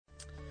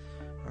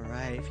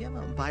right, if you have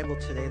a Bible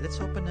today, let's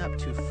open up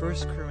to 1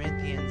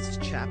 Corinthians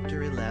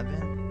chapter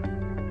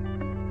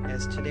 11.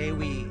 As today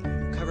we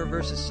cover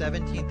verses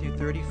 17 through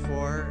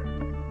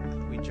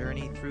 34, we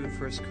journey through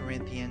 1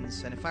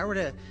 Corinthians. And if I were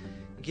to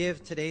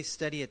give today's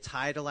study a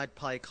title, I'd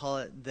probably call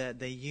it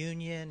the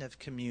Union of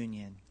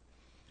Communion.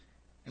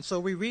 And so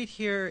we read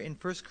here in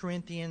 1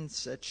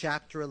 Corinthians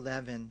chapter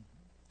 11,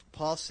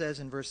 Paul says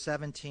in verse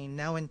 17,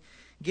 "Now in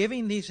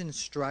giving these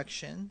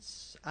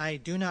instructions, I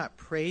do not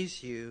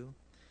praise you,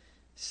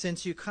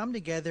 since you come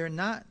together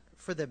not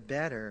for the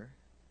better,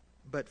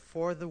 but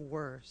for the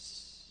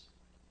worse."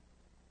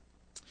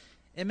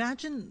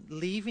 Imagine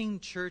leaving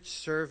church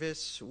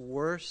service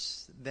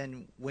worse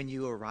than when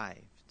you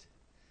arrived.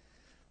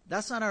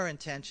 That's not our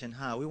intention,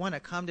 huh? We want to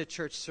come to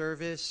church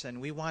service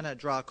and we want to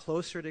draw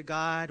closer to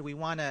God. We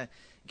want to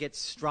get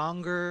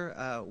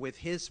stronger with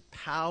His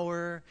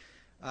power.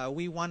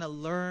 We want to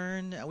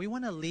learn. We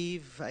want to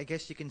leave, I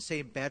guess you can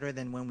say, better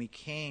than when we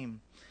came.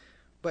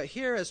 But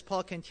here, as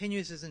Paul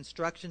continues his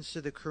instructions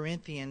to the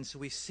Corinthians,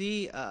 we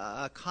see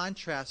a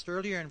contrast.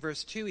 Earlier in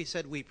verse 2, he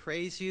said, "We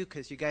praise you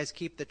because you guys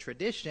keep the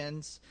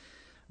traditions."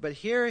 But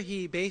here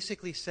he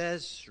basically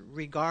says,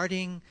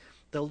 regarding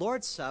the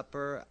Lord's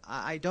Supper,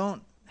 I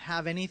don't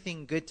have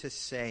anything good to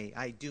say.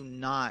 I do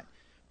not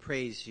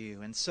praise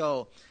you. And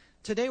so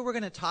today we're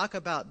going to talk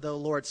about the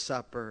Lord's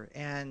Supper.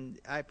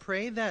 And I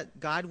pray that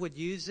God would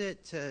use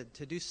it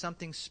to do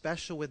something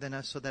special within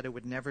us so that it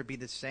would never be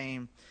the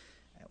same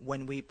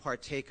when we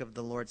partake of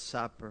the Lord's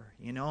Supper.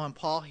 You know, and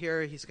Paul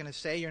here, he's going to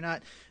say, you're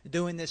not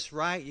doing this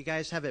right. You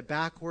guys have it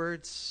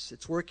backwards.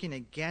 It's working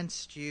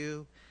against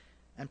you.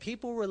 And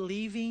people were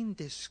leaving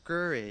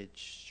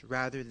discouraged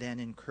rather than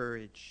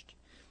encouraged.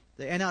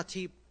 The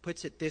NLT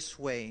puts it this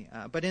way,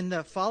 "But in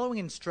the following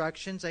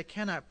instructions, I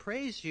cannot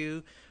praise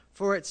you,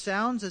 for it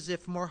sounds as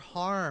if more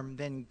harm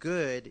than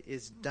good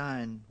is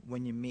done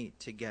when you meet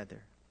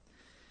together."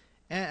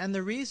 And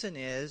the reason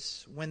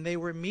is, when they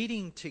were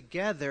meeting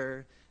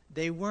together,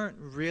 they weren't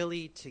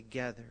really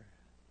together.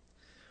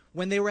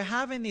 When they were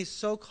having these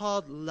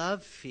so-called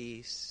love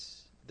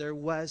feasts, there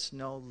was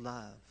no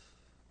love.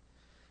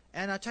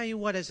 And I'll tell you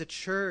what, as a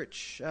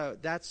church,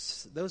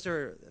 those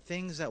are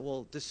things that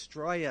will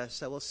destroy us,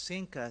 that will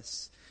sink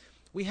us.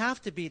 We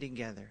have to be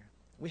together.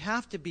 We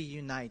have to be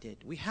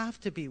united. We have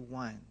to be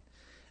one.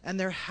 And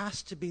there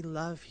has to be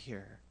love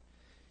here.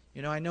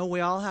 You know, I know we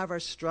all have our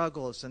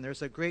struggles, and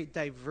there's a great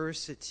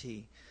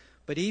diversity.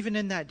 But even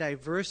in that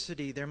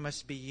diversity, there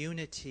must be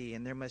unity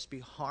and there must be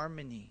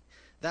harmony.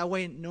 That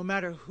way, no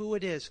matter who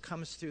it is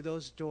comes through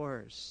those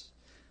doors,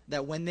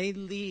 that when they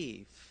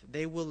leave,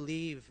 they will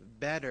leave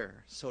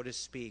better, so to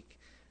speak,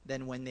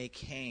 than when they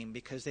came,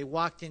 because they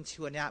walked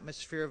into an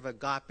atmosphere of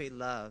agape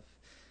love.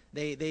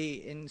 They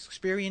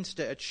experienced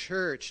a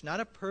church, not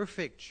a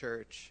perfect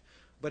church,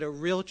 but a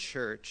real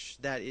church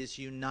that is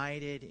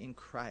united in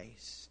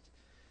Christ.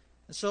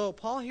 And so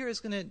Paul here is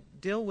going to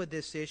deal with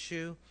this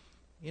issue,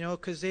 you know,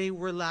 because they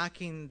were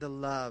lacking the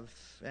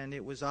love, and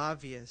it was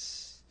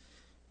obvious.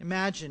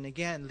 Imagine,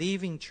 again,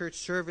 leaving church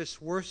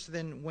service worse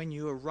than when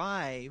you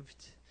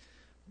arrived,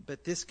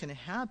 but this can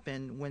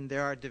happen when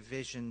there are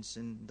divisions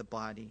in the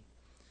body.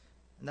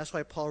 And that's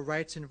why Paul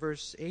writes in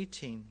verse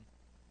 18,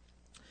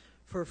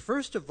 "For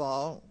first of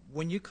all,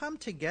 when you come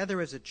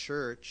together as a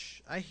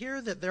church, I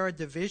hear that there are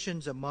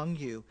divisions among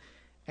you,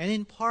 and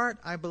in part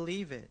I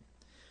believe it.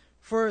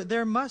 For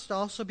there must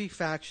also be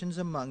factions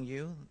among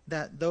you,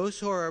 that those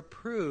who are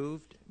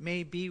approved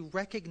may be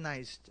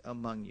recognized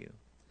among you.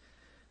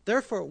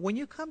 Therefore, when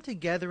you come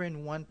together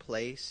in one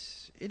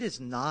place, it is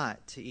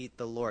not to eat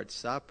the Lord's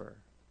Supper.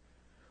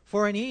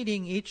 For in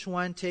eating, each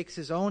one takes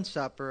his own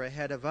supper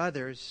ahead of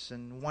others,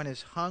 and one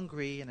is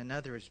hungry and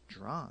another is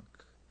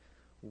drunk.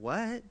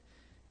 What?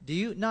 Do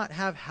you not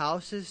have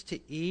houses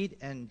to eat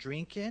and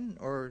drink in?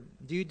 Or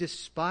do you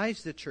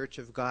despise the church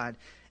of God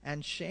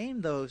and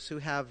shame those who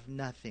have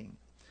nothing?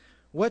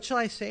 What shall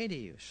I say to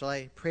you? Shall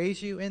I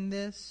praise you in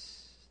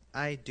this?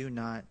 I do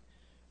not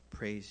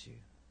praise you."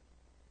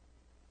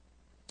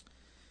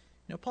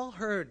 You know, Paul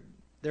heard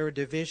there were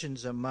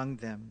divisions among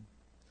them.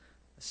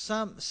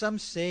 Some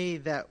say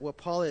that what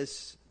Paul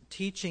is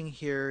teaching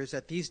here is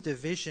that these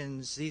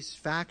divisions, these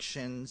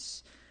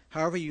factions,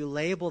 however you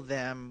label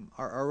them,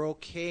 are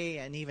okay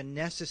and even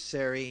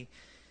necessary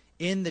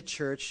in the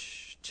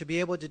church to be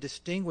able to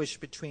distinguish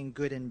between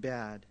good and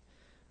bad.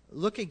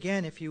 Look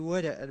again, if you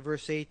would, at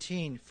verse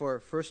 18. "For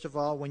first of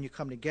all, when you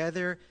come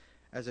together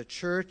as a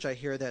church, I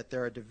hear that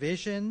there are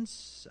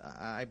divisions.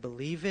 I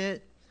believe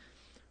it.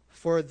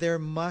 For there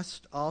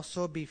must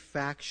also be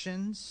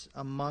factions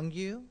among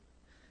you,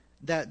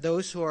 that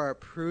those who are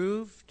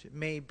approved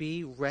may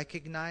be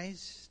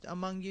recognized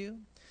among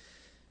you."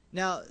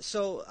 Now,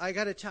 so I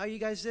got to tell you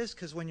guys this,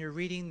 because when you're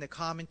reading the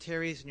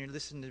commentaries and you're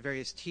listening to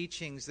various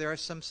teachings, there are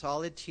some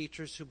solid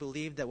teachers who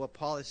believe that what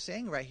Paul is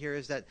saying right here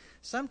is that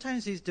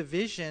sometimes these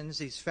divisions,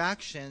 these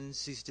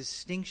factions, these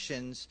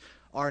distinctions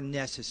are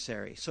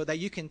necessary so that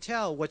you can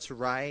tell what's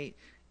right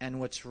and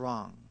what's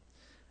wrong.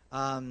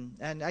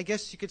 And I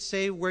guess you could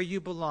say where you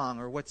belong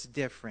or what's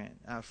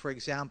different. For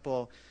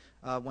example,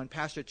 when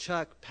Pastor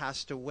Chuck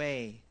passed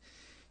away,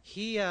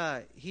 he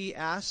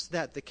asked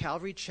that the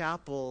Calvary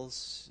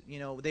chapels,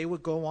 they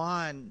would go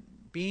on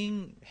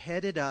being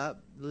headed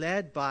up,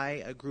 led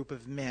by a group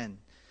of men.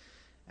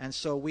 And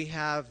so we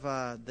have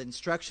the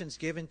instructions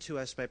given to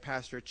us by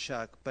Pastor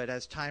Chuck, but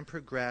as time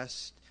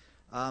progressed,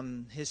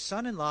 his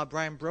son-in-law,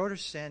 Brian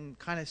Broderson,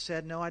 kind of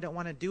said, no, I don't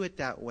want to do it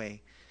that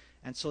way.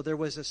 And so there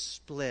was a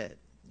split,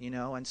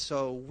 and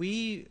so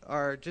we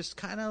are just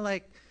kind of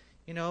like,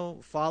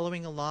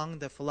 following along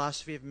the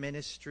philosophy of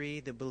ministry,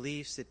 the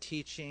beliefs, the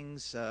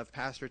teachings of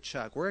Pastor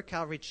Chuck. We're at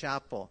Calvary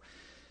Chapel.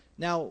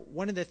 Now,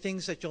 one of the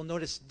things that you'll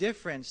notice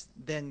difference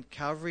than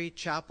Calvary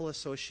Chapel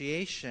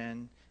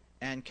Association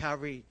and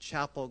Calvary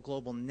Chapel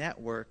Global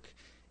Network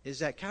is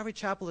that Calvary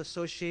Chapel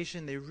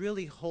Association, they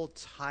really hold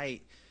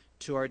tight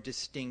to our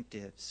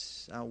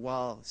distinctives,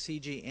 while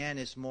CGN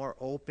is more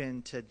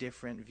open to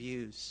different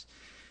views.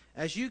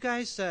 As you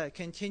guys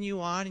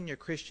continue on in your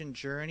Christian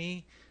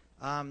journey,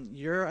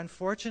 you're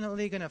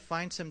unfortunately going to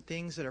find some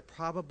things that are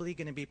probably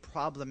going to be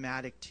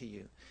problematic to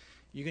you.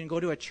 You can go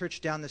to a church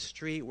down the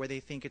street where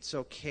they think it's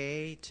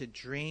okay to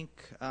drink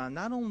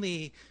not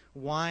only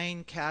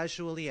wine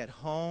casually at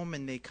home,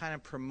 and they kind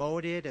of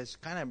promote it as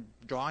kind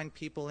of drawing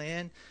people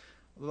in.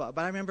 But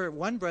I remember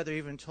one brother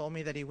even told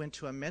me that he went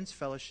to a men's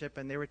fellowship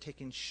and they were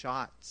taking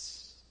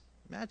shots.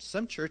 Imagine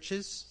some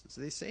churches,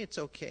 they say it's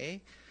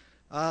okay.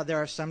 There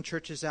are some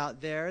churches out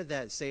there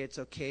that say it's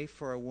okay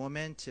for a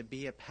woman to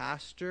be a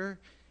pastor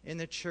in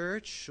the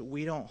church.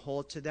 We don't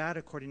hold to that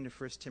according to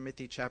 1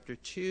 Timothy chapter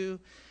 2.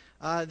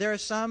 There are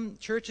some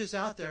churches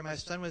out there. My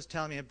son was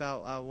telling me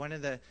about one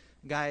of the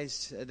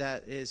guys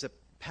that is a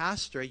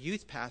pastor, a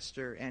youth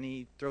pastor, and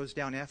he throws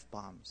down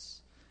F-bombs.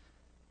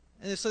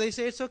 And so they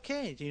say it's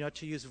okay,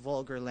 to use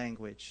vulgar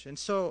language. And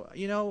so,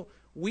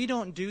 we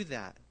don't do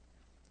that.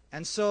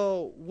 And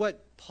so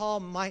what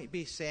Paul might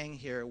be saying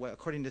here,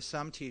 according to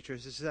some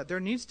teachers, is that there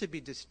needs to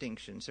be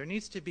distinctions. There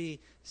needs to be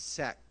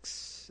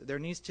sects. There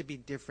needs to be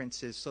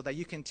differences so that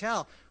you can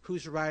tell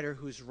who's right or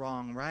who's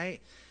wrong,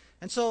 right?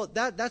 And so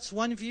that's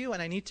one view,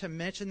 and I need to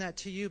mention that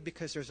to you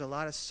because there's a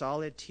lot of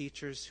solid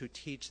teachers who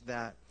teach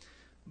that.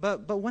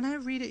 But when I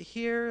read it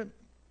here,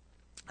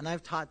 and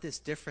I've taught this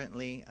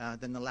differently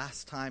than the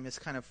last time, it's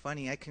kind of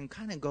funny. I can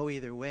kind of go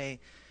either way.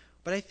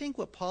 But I think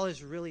what Paul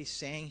is really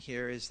saying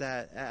here is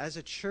that as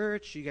a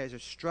church, you guys are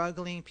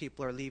struggling.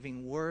 People are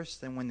leaving worse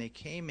than when they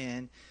came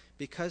in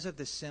because of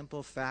the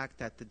simple fact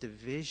that the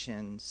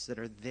divisions that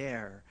are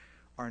there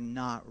are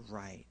not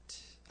right.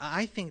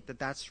 I think that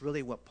that's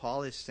really what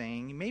Paul is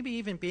saying, maybe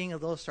even being a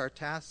little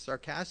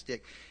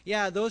sarcastic.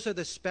 Yeah, those are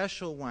the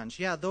special ones.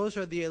 Yeah, those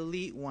are the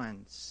elite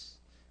ones.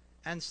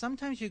 And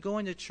sometimes you go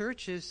into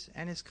churches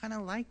and it's kind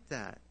of like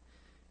that.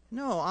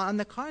 No, on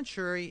the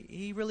contrary,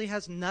 he really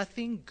has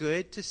nothing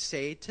good to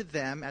say to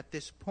them at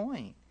this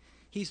point.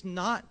 He's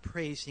not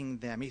praising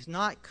them. He's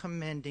not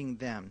commending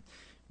them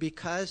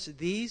because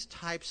these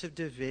types of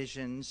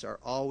divisions are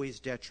always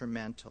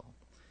detrimental.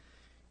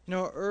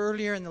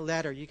 Earlier in the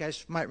letter, you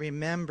guys might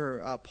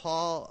remember,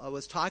 Paul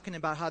was talking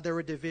about how there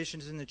were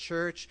divisions in the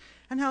church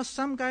and how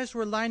some guys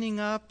were lining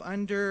up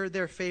under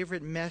their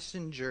favorite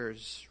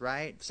messengers,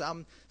 right?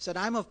 Some said,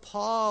 I'm of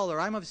Paul, or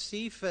I'm of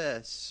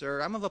Cephas,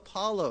 or I'm of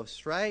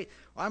Apollos, right?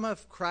 Or I'm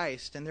of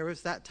Christ. And there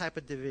was that type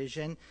of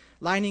division,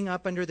 lining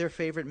up under their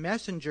favorite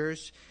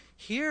messengers.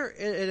 Here,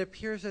 it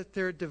appears that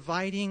they're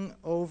dividing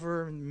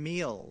over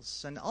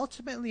meals, and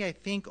ultimately, I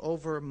think,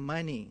 over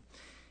money.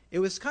 It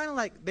was kind of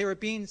like they were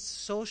being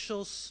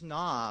social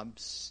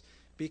snobs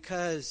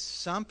because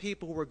some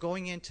people were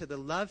going into the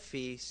love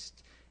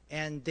feast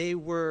and they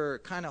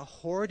were kind of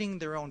hoarding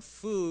their own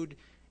food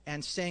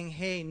and saying,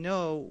 hey,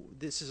 no,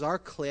 this is our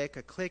clique.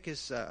 A clique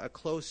is a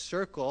closed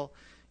circle.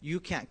 You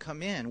can't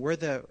come in. We're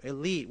the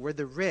elite. We're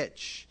the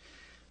rich.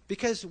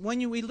 Because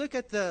when we look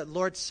at the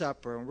Lord's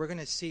Supper, and we're going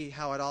to see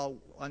how it all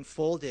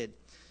unfolded,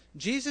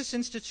 Jesus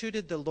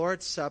instituted the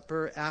Lord's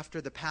Supper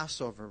after the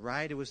Passover,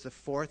 right? It was the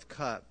fourth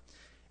cup.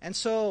 And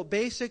so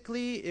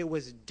basically it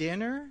was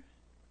dinner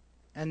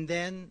and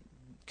then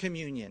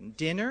communion.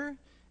 Dinner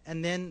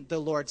and then the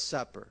Lord's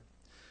Supper.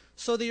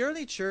 So the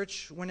early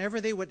church, whenever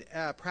they would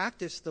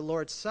practice the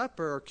Lord's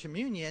Supper or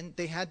communion,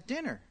 they had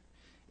dinner.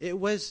 It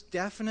was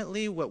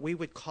definitely what we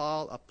would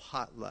call a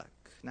potluck.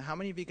 Now, how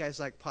many of you guys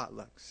like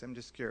potlucks? I'm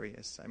just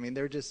curious. I mean,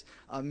 they're just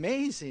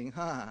amazing,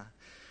 huh?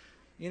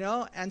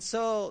 And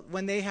so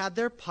when they had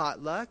their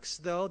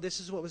potlucks, though, this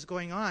is what was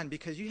going on,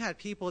 because you had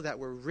people that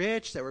were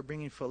rich, that were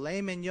bringing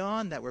filet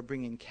mignon, that were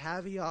bringing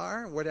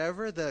caviar,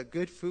 whatever the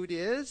good food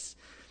is,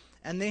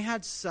 and they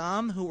had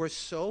some who were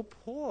so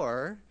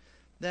poor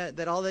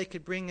that all they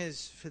could bring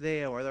is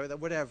fideo or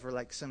whatever,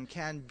 like some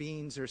canned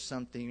beans or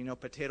something,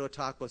 potato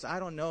tacos, I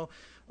don't know,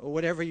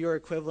 whatever your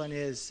equivalent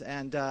is.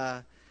 And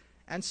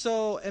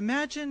so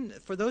imagine,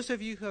 for those of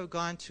you who have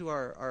gone to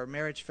our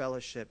marriage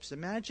fellowships,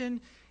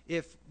 imagine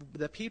if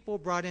the people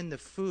brought in the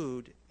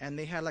food and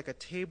they had like a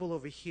table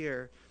over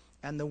here,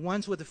 and the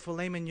ones with the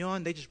filet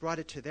mignon, they just brought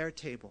it to their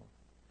table.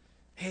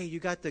 hey,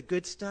 you got the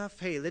good stuff?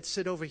 Hey, let's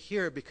sit over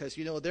here because,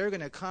 they're going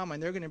to come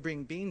and they're going to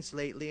bring beans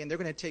lately and they're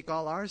going to take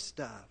all our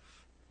stuff.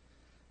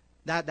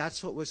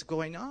 That's what was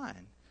going on.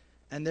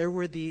 And there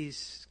were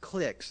these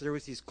cliques. There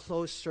was these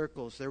closed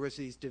circles. There was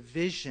these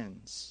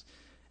divisions.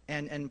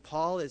 And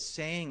Paul is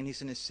saying, and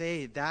he's going to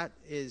say, that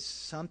is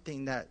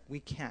something that we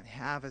can't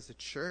have as a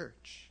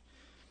church.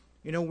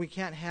 We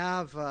can't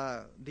have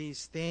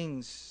these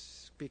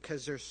things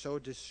because they're so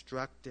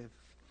destructive.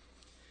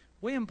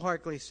 William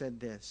Barclay said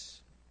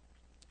this: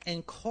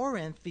 in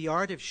Corinth, the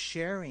art of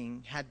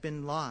sharing had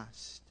been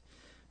lost.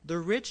 The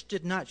rich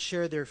did not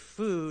share their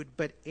food,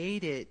 but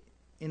ate it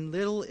in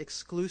little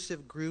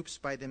exclusive groups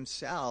by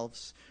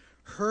themselves,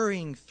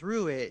 hurrying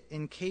through it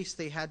in case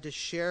they had to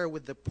share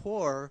with the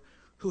poor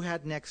who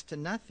had next to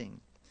nothing.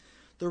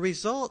 The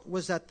result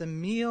was that the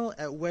meal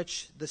at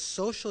which the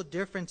social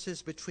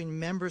differences between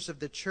members of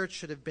the church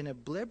should have been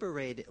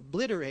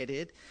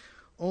obliterated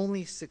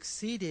only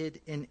succeeded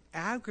in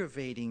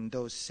aggravating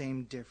those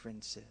same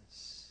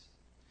differences.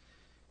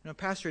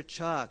 Pastor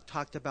Chuck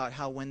talked about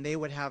how when they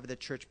would have the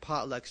church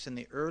potlucks in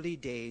the early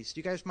days,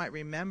 you guys might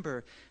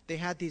remember, they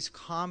had these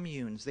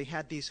communes, they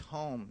had these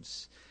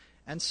homes.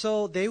 And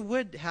so they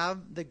would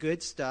have the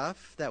good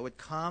stuff that would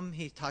come.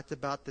 He talked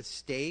about the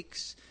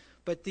steaks.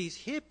 But these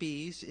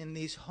hippies in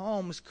these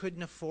homes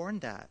couldn't afford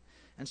that.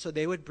 And so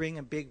they would bring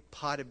a big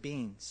pot of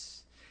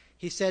beans.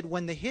 He said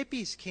when the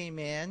hippies came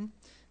in,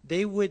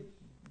 they would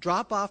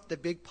drop off the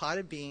big pot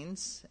of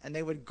beans and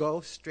they would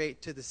go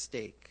straight to the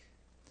steak.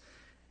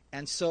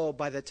 And so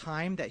by the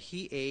time that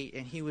he ate,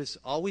 and he was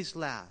always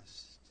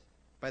last,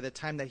 by the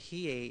time that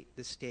he ate,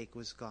 the steak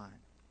was gone.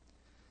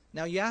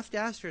 Now you have to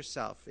ask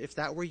yourself, if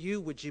that were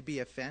you, would you be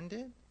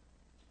offended?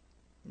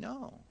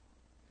 No.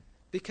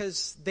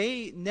 Because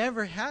they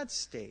never had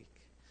steak.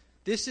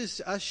 This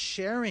is us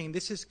sharing.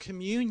 This is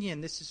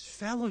communion. This is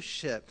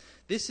fellowship.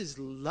 This is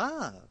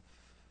love.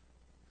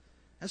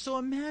 And so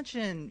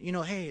imagine,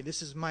 hey,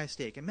 this is my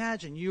steak.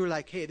 Imagine you're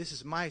like, hey, this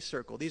is my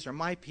circle. These are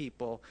my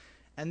people.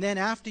 And then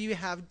after you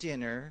have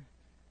dinner,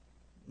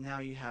 now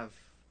you have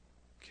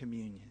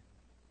communion.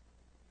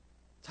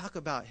 Talk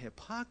about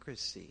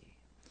hypocrisy.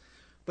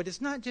 But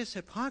it's not just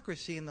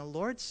hypocrisy in the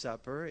Lord's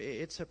Supper.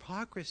 It's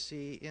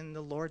hypocrisy in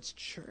the Lord's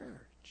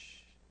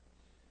church.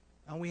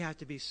 And we have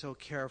to be so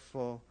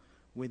careful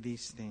with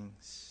these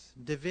things.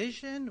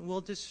 Division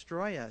will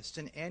destroy us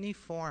in any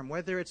form,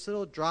 whether it's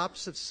little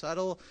drops of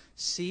subtle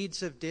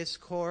seeds of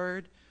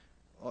discord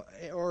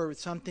or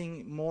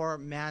something more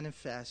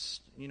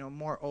manifest,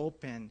 more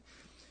open.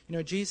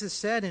 Jesus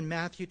said in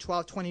Matthew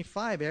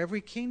 12:25,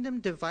 every kingdom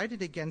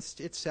divided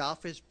against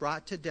itself is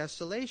brought to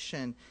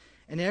desolation,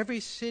 and every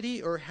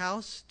city or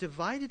house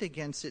divided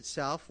against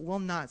itself will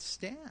not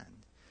stand.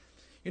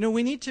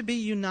 We need to be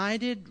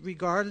united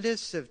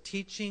regardless of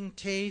teaching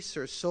tastes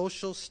or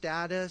social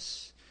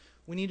status.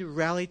 We need to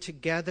rally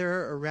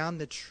together around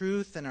the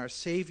truth and our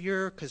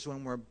Savior, because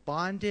when we're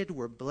bonded,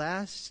 we're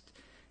blessed.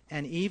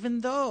 And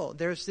even though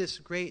there's this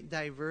great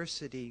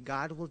diversity,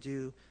 God will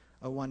do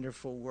a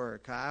wonderful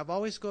work. I've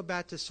always go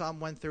back to Psalm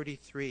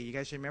 133. You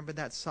guys remember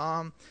that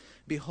psalm?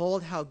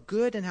 Behold, how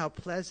good and how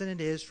pleasant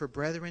it is for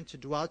brethren to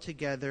dwell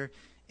together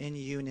in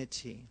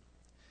unity.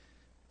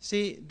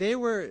 See, they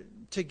were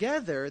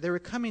together, they were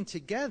coming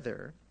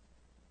together.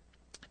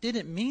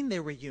 Didn't mean they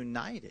were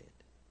united.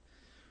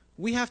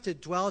 We have to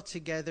dwell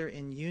together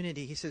in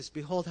unity. He says,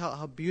 behold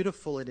how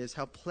beautiful it is,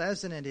 how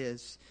pleasant it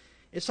is.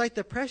 It's like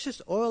the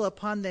precious oil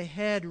upon the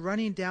head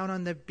running down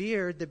on the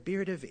beard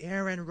of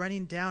Aaron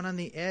running down on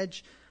the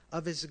edge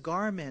of his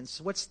garments.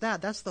 What's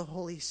that? That's the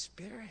Holy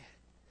Spirit.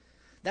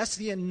 That's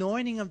the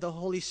anointing of the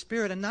Holy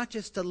Spirit, and not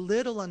just a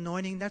little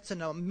anointing. That's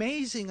an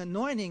amazing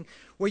anointing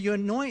where you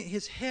anoint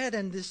his head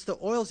and the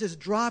oil's just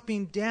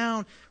dropping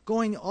down,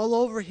 going all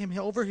over him,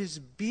 over his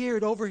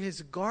beard, over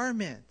his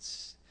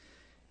garments.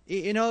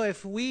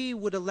 If we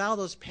would allow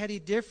those petty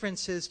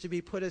differences to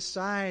be put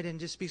aside and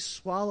just be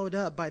swallowed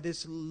up by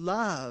this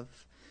love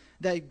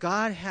that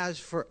God has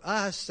for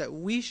us, that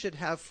we should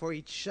have for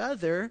each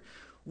other,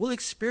 we'll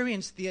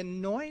experience the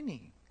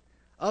anointing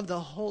of the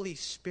Holy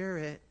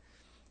Spirit.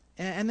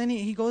 And then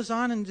he goes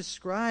on and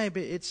describe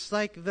it's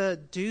like the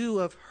dew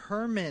of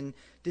Hermon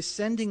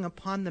descending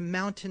upon the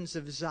mountains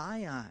of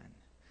Zion.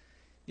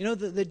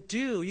 The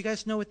dew, you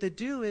guys know what the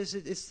dew is.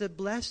 It's the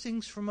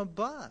blessings from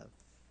above.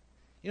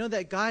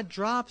 That God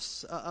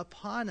drops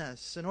upon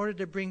us in order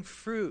to bring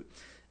fruit.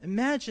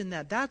 Imagine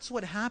that. That's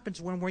what happens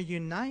when we're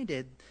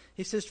united.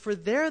 He says, for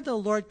there the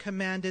Lord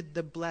commanded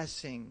the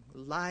blessing,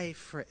 life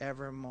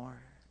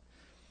forevermore.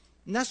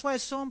 And that's why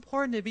it's so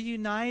important to be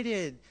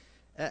united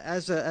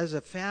as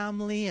a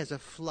family, as a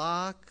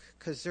flock,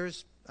 because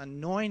there's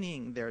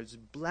anointing, there's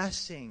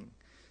blessing.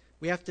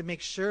 We have to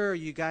make sure,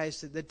 you guys,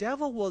 that the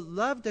devil will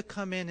love to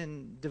come in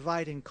and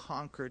divide and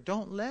conquer.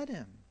 Don't let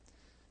him.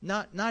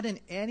 Not in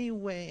any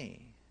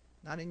way.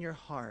 Not in your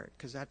heart,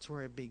 because that's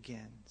where it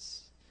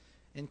begins.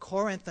 In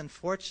Corinth,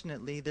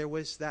 unfortunately, there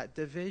was that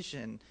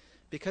division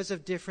because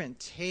of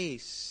different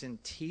tastes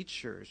and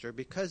teachers, or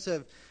because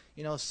of,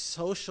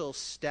 social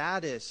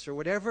status or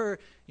whatever,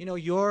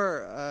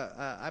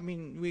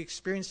 we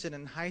experienced it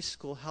in high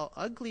school, how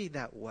ugly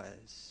that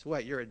was.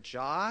 What, you're a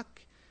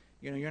jock?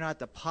 You're not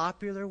the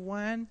popular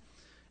one.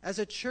 As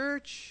a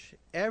church,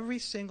 every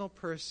single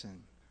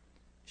person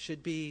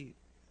should be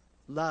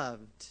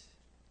loved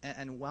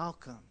and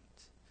welcomed.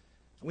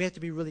 We have to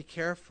be really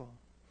careful.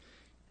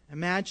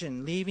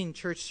 Imagine leaving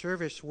church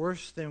service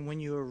worse than when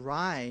you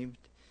arrived.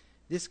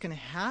 This can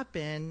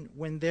happen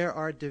when there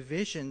are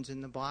divisions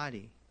in the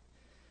body.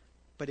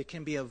 But it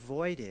can be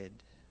avoided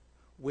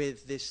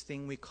with this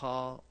thing we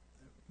call,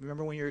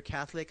 remember when you were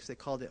Catholics, they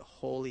called it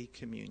Holy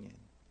Communion.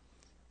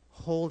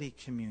 Holy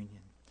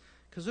Communion.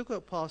 Because look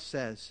what Paul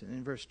says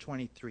in verse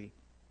 23.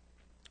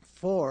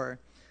 For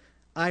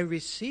I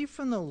received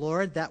from the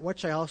Lord that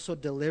which I also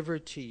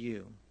delivered to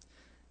you,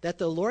 that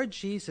the Lord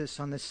Jesus,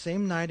 on the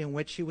same night in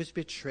which he was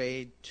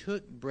betrayed,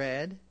 took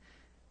bread,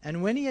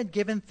 and when he had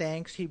given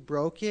thanks, he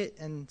broke it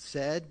and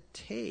said,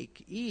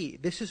 Take,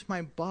 eat, this is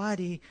my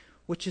body,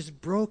 which is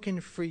broken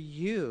for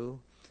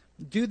you.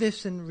 Do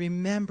this in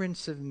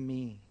remembrance of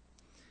me.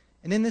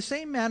 And in the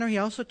same manner he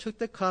also took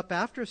the cup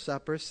after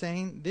supper,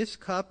 saying, This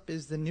cup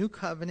is the new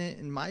covenant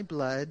in my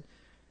blood.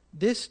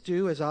 This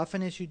do as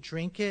often as you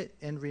drink it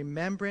in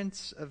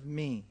remembrance of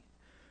me.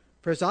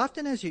 For as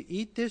often as you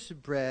eat this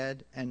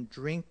bread and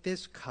drink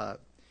this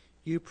cup,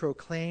 you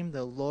proclaim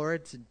the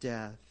Lord's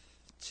death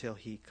till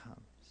he comes.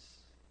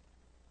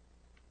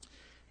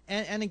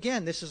 And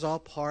again, this is all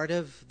part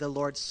of the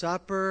Lord's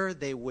Supper.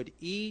 They would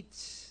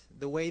eat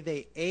the way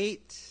they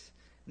ate,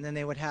 and then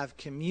they would have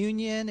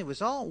communion. It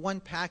was all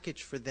one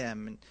package for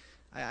them. And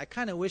I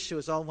kind of wish it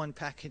was all one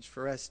package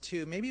for us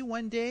too. Maybe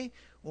one day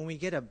when we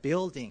get a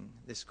building,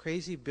 this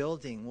crazy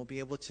building, we'll be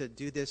able to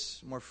do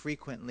this more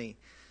frequently.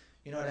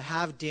 To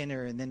have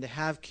dinner and then to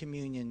have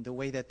communion the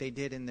way that they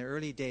did in the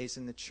early days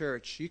in the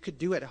church. You could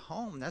do it at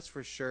home, that's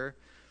for sure.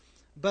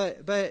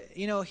 But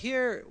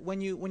here,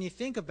 when you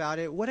think about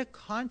it, what a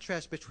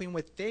contrast between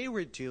what they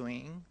were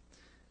doing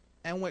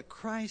and what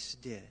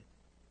Christ did.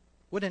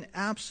 What an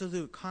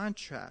absolute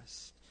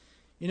contrast.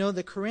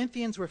 The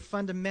Corinthians were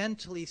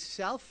fundamentally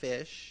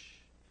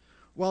selfish,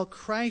 while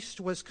Christ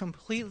was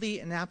completely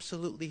and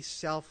absolutely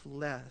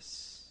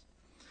selfless.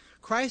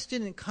 Christ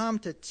didn't come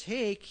to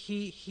take,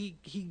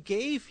 he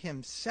gave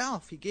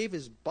himself. He gave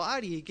his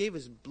body. He gave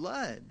his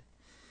blood.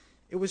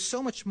 It was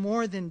so much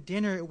more than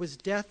dinner. It was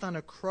death on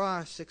a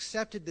cross,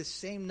 accepted the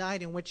same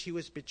night in which he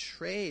was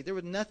betrayed. There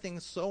was nothing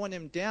slowing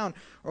him down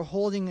or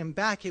holding him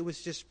back. It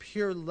was just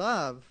pure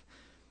love.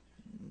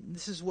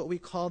 This is what we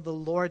call the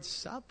Lord's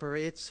Supper.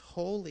 It's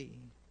holy.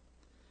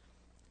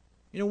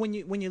 When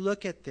you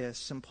look at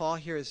this, and Paul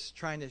here is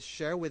trying to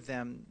share with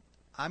them,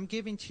 I'm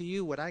giving to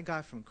you what I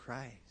got from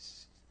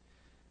Christ.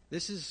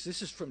 This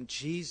is from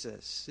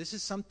Jesus. This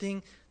is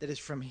something that is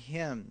from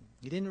him.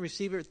 He didn't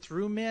receive it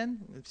through men.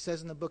 It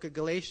says in the book of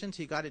Galatians,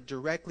 he got it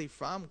directly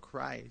from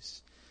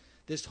Christ.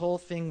 This whole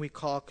thing we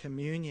call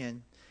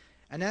communion.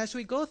 And as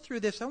we go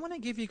through this, I want to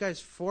give you guys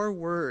 4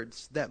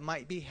 words that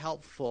might be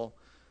helpful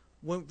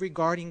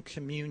regarding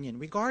communion,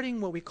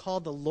 regarding what we call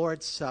the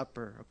Lord's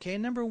Supper. Okay,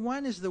 number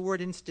 1 is the word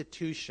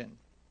institution.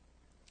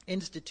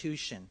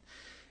 Institution.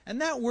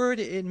 And that word,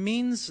 it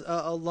means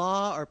a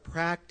law or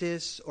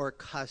practice or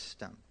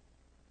custom.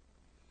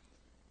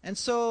 And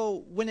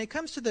so when it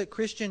comes to the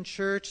Christian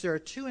church, there are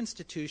 2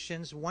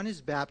 institutions. One is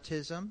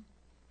baptism.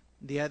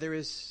 The other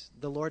is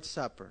the Lord's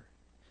Supper.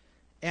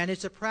 And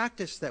it's a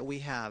practice that we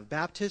have.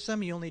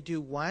 Baptism, you only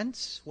do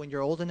once when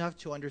you're old enough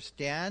to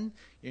understand,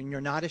 and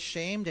you're not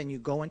ashamed, and you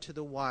go into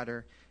the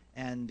water.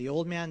 And the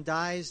old man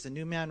dies, the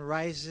new man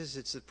rises.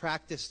 It's a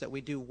practice that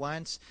we do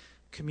once.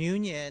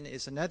 Communion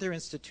is another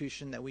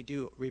institution that we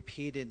do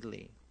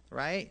repeatedly,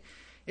 right?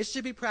 It's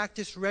to be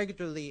practiced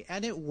regularly,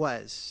 and it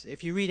was.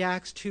 If you read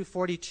Acts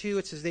 2:42,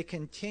 it says they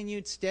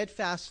continued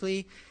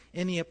steadfastly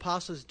in the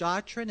apostles'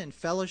 doctrine and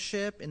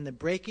fellowship, in the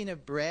breaking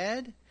of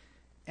bread,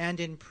 and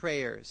in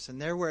prayers.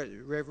 And there were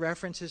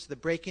references to the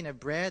breaking of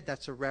bread.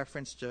 That's a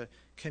reference to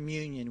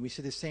communion. We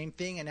see the same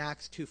thing in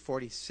Acts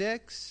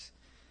 2:46,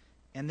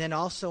 and then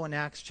also in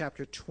Acts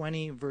chapter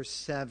 20, verse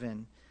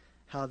 7,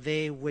 how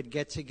they would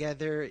get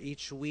together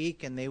each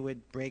week and they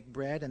would break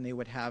bread and they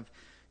would have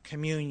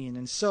communion.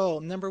 And so,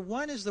 number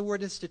 1 is the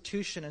word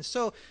institution. And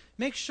so,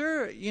 make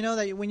sure,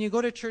 that when you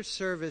go to church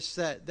service,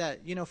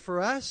 that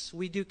for us,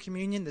 we do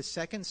communion the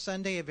 2nd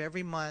Sunday of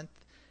every month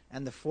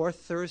and the 4th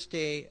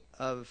Thursday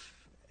of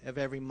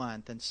every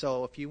month. And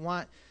so, if you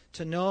want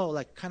to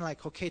know,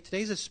 okay,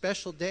 today's a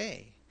special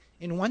day.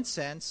 In one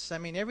sense,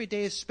 every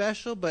day is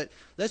special, but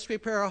let's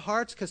prepare our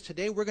hearts because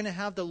today we're going to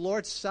have the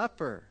Lord's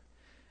Supper.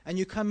 And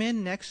you come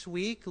in next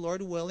week,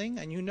 Lord willing,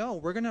 and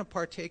we're going to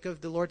partake of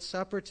the Lord's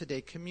Supper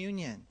today,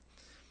 communion.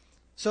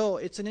 So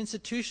it's an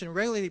institution,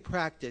 regularly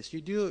practiced.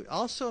 You do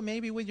also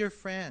maybe with your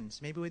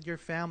friends, maybe with your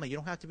family. You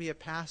don't have to be a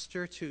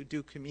pastor to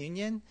do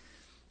communion.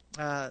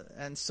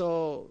 And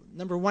so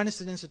number 1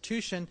 is an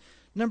institution.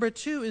 Number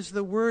 2 is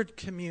the word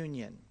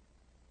communion.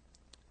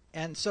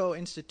 And so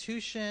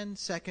institution,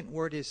 second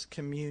word is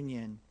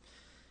communion.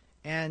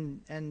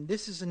 And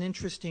this is an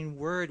interesting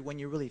word when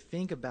you really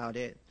think about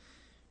it,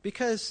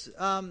 because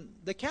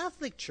the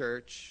Catholic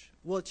Church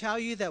will tell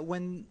you that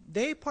when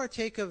they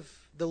partake of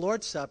the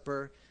Lord's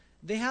Supper,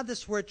 they have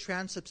this word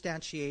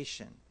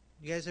transubstantiation.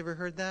 You guys ever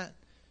heard that?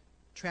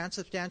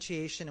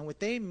 Transubstantiation. And what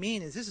they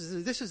mean is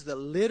this is the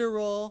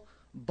literal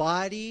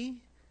body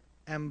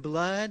and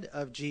blood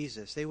of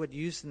Jesus. They would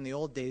use in the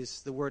old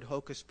days the word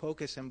hocus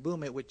pocus, and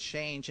boom, it would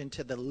change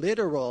into the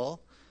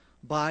literal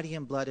body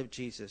and blood of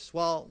Jesus.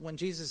 Well, when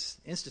Jesus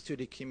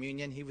instituted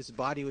communion, his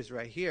body was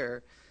right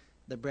here,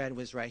 the bread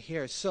was right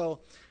here. So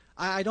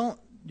I don't,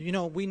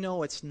 we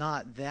know it's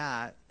not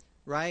that,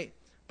 right?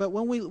 But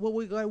what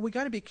we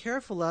got to be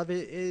careful of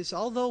it is,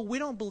 although we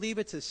don't believe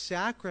it's a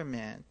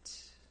sacrament,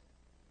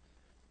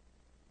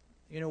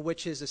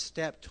 which is a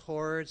step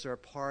towards or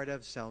part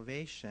of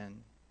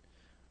salvation,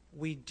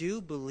 we do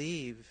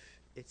believe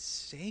it's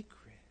sacred.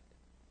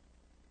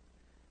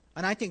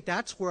 And I think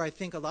that's where I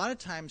think a lot of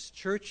times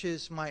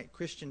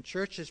Christian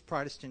churches,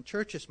 Protestant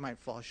churches might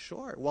fall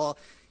short. Well,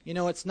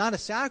 it's not a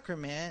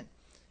sacrament.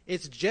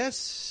 It's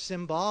just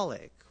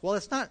symbolic. Well,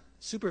 it's not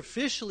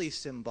superficially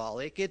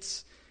symbolic.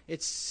 It's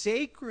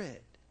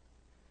sacred.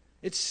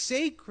 It's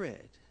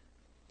sacred.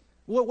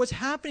 What's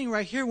happening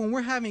right here when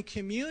we're having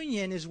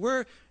communion is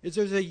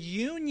there's a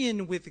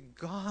union with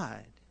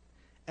God,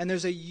 and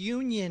there's a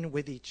union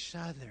with each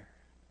other.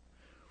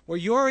 Where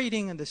you're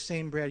eating of the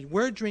same bread,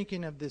 we're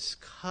drinking of this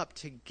cup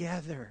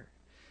together.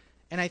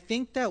 And I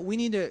think that we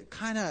need to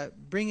kind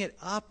of bring it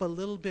up a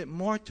little bit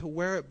more to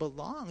where it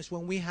belongs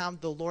when we have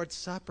the Lord's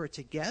Supper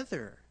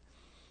together.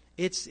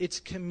 It's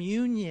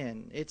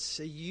communion. It's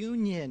a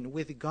union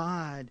with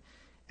God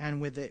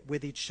and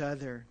with each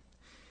other.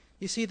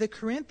 You see, the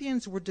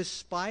Corinthians were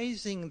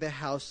despising the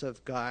house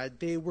of God.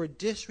 They were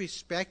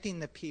disrespecting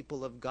the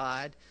people of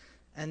God.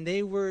 And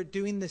they were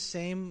doing the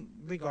same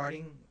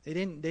regarding,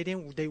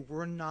 they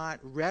were not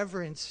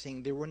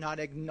reverencing, they were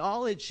not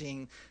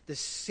acknowledging the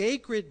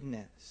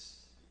sacredness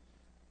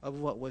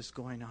of what was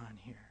going on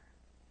here.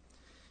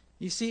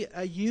 You see,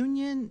 a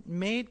union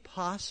made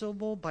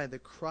possible by the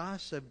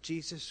cross of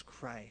Jesus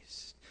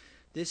Christ.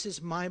 This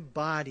is my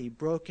body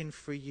broken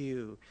for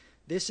you.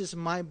 This is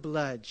my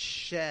blood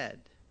shed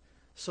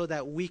so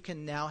that we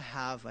can now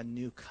have a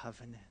new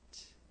covenant.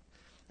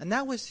 And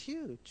that was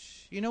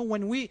huge.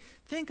 When we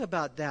think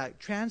about that,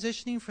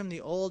 transitioning from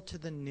the old to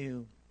the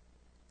new,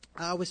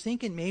 I was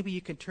thinking maybe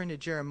you could turn to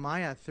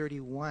Jeremiah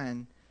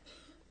 31,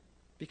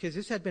 because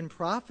this had been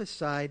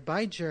prophesied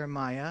by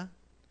Jeremiah.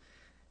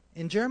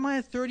 In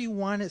Jeremiah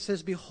 31, it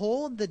says,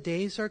 "Behold, the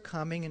days are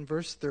coming," in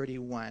verse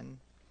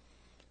 31,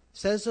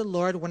 says the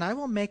Lord, "when I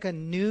will make a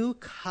new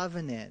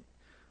covenant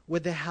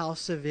with the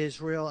house of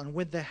Israel and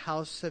with the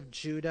house of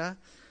Judah,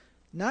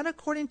 not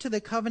according to the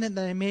covenant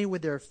that I made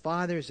with their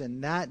fathers in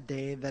that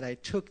day, that I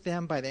took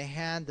them by the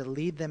hand to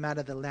lead them out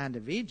of the land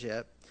of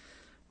Egypt.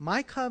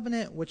 My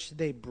covenant which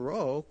they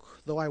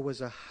broke, though I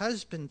was a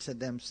husband to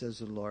them, says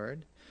the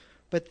Lord.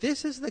 But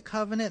this is the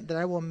covenant that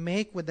I will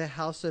make with the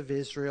house of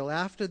Israel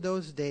after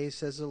those days,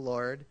 says the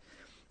Lord.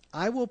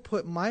 I will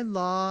put my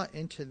law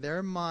into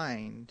their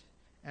mind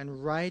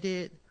and write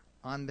it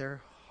on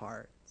their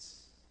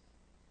hearts."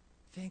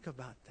 Think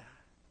about that.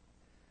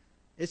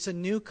 It's a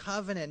new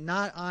covenant,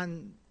 not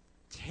on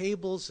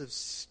tables of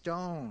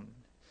stone,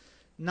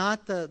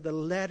 not the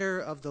letter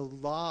of the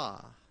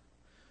law,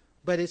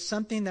 but it's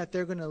something that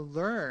they're going to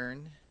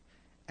learn,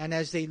 and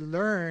as they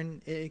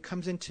learn, it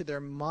comes into their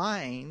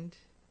mind,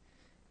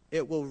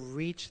 it will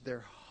reach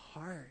their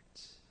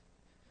heart.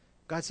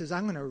 God says,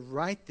 I'm going to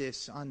write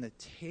this on the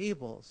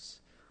tables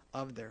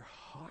of their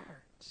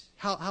heart.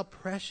 How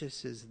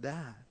precious is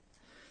that?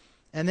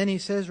 And then he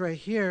says right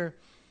here,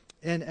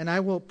 And I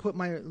will put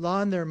my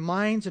law in their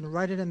minds and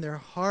write it in their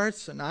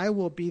hearts, and I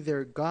will be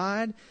their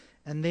God,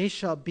 and they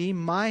shall be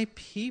my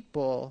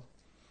people.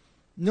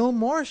 No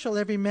more shall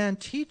every man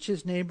teach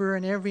his neighbor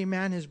and every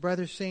man his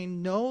brother,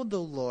 saying, Know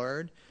the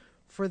Lord,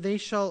 for they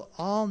shall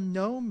all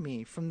know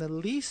me, from the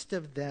least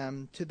of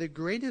them to the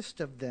greatest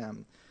of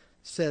them,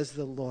 says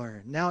the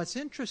Lord. Now it's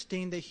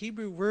interesting, the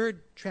Hebrew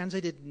word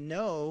translated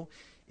know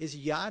is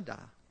yada.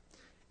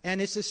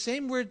 And it's the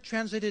same word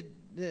translated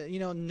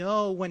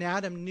know when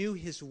Adam knew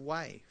his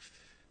wife.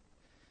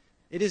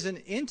 It is an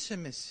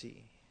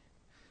intimacy.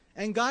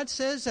 And God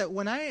says that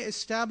when I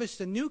establish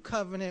a new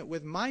covenant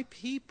with my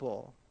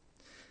people,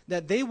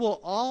 that they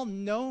will all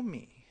know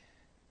me.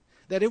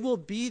 That it will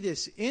be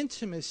this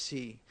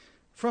intimacy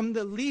from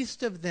the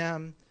least of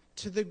them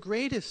to the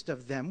greatest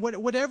of them.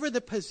 Whatever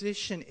the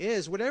position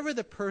is, whatever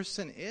the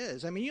person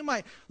is. I mean, you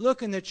might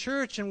look in the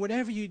church, and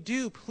whatever you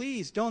do,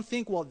 please don't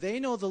think, well, they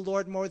know the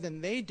Lord more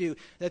than they do,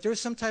 that there's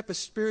some type of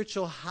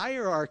spiritual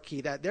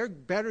hierarchy, that they're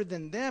better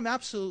than them.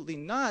 Absolutely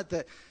not.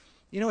 That,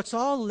 it's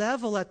all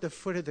level at the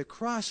foot of the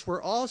cross.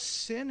 We're all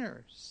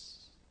sinners.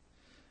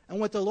 And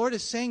what the Lord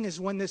is saying is,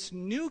 when this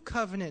new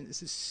covenant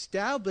is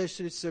established,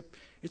 it's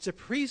a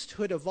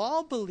priesthood of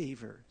all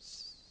believers.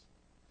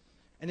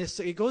 And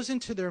it goes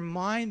into their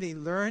mind, they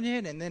learn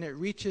it, and then it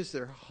reaches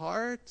their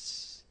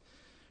hearts.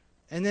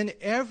 And then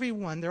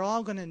everyone, they're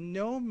all going to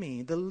know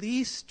me. The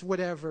least,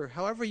 whatever,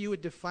 however you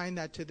would define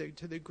that to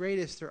the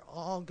greatest, they're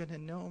all going to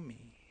know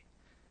me.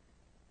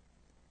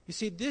 You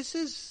see, this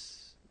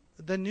is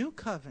the new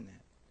covenant.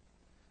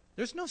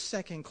 There's no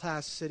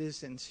second-class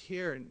citizens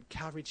here in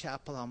Calvary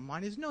Chapel El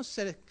Monte. There's no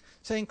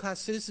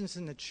second-class citizens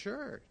in the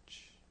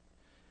church.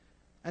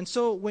 And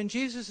so when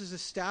Jesus is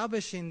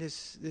establishing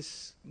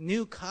this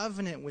new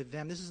covenant with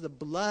them, this is the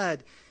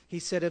blood, he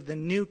said, of the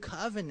new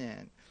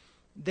covenant,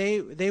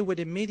 they would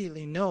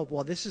immediately know,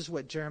 well, this is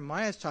what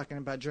Jeremiah is talking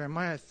about,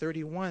 Jeremiah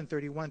 31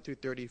 through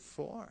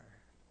 34.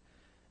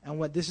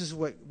 And this is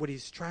what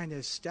he's trying to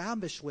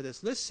establish with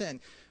us. Listen,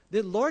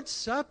 the Lord's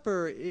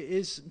Supper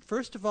is,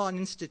 first of all, an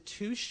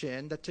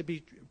institution that to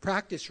be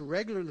practiced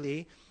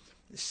regularly.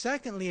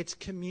 Secondly, it's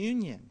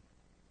communion.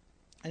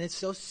 And it's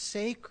so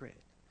sacred.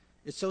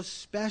 It's so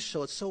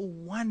special. It's so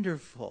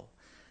wonderful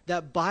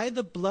that by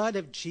the blood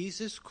of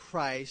Jesus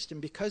Christ and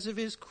because of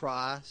his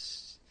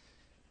cross,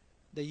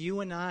 that you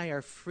and I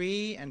are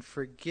free and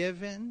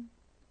forgiven,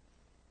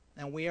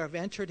 and we have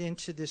entered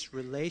into this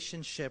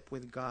relationship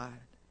with God.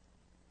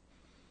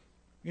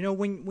 You know,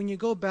 when you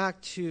go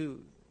back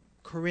to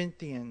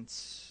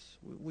Corinthians,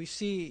 we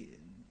see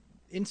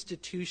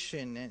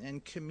institution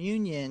and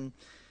communion,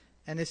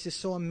 and it's just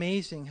so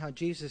amazing how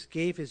Jesus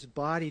gave his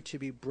body to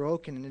be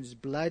broken and his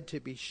blood to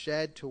be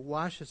shed to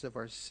wash us of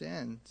our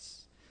sins.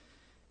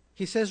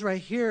 He says right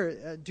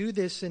here, do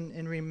this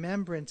in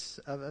remembrance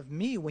of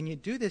me. When you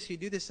do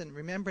this in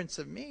remembrance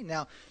of me.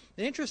 Now,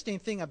 the interesting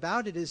thing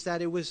about it is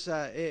that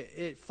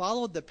it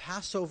followed the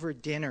Passover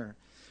dinner.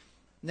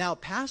 Now,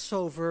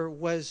 Passover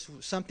was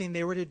something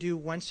they were to do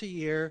once a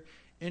year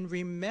in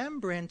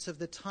remembrance of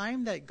the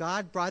time that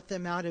God brought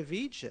them out of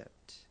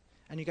Egypt.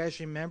 And you guys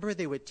remember,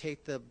 they would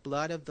take the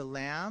blood of the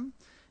lamb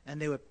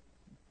and they would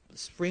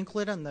sprinkle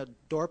it on the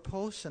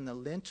doorposts and the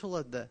lintel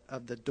of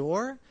the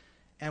door.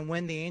 And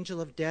when the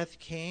angel of death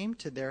came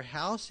to their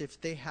house,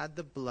 if they had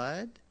the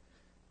blood,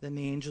 then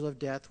the angel of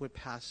death would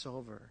pass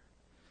over.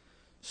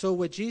 So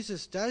what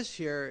Jesus does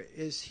here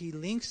is he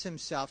links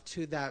himself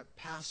to that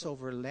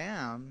Passover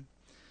lamb,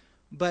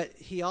 but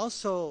he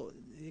also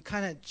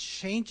kind of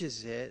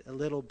changes it a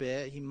little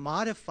bit. He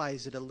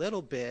modifies it a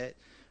little bit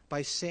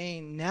by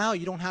saying, now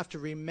you don't have to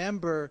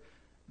remember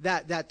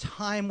that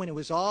time when it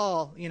was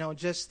all,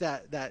 just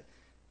that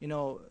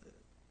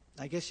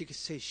I guess you could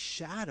say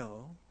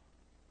shadow.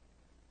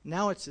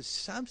 Now it's a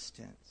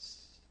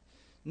substance.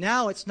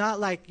 Now it's not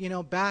like,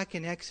 back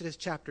in Exodus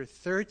chapter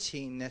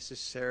 13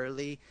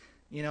 necessarily,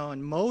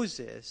 and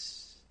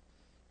Moses.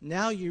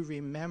 Now you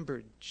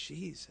remember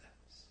Jesus.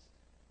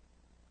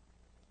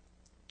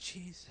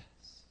 Jesus.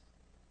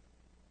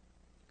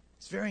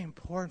 It's very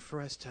important for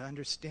us to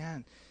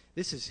understand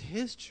this is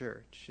his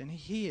church and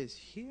he is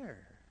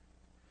here.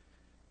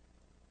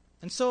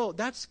 And so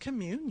that's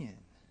communion.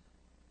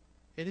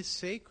 It is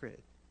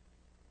sacred.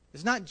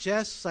 It's not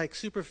just like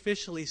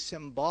superficially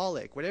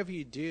symbolic, whatever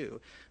you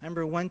do. I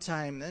remember one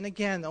time, and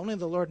again, only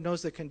the Lord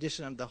knows the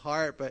condition of the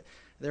heart, but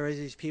there were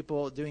these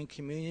people doing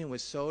communion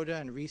with soda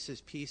and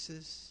Reese's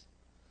Pieces.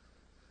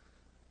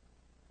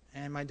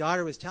 And my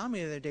daughter was telling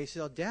me the other day, she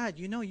said, "Oh, Dad,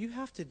 you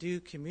have to do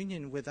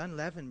communion with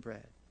unleavened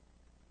bread."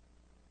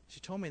 She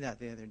told me that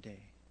the other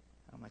day.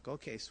 I'm like,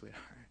 okay,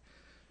 sweetheart.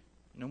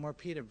 No more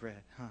pita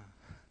bread, huh?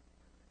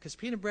 Because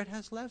pita bread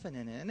has leaven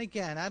in it. And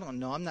again, I don't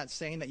know. I'm not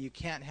saying that you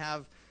can't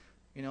have,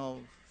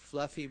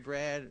 fluffy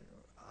bread.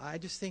 I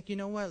just think,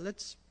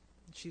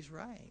 she's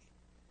right.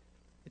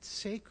 It's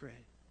sacred.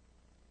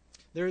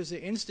 There's an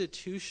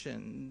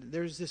institution.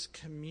 There's this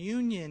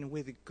communion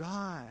with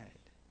God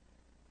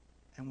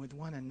and with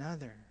one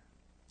another.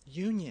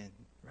 Union,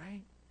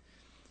 right?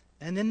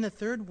 And then the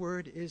third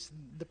word is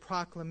the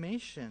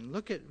proclamation.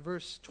 Look at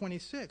verse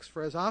 26.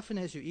 For as often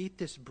as you eat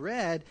this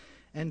bread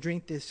and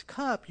drink this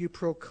cup, you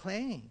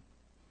proclaim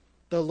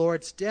the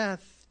Lord's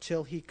death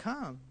till he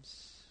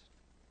comes.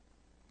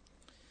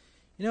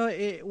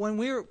 When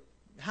we're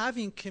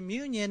having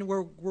communion,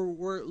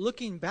 we're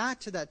looking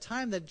back to that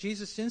time that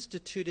Jesus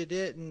instituted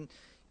it. And,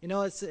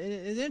 it's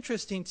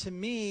interesting to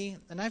me,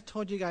 and I've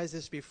told you guys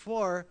this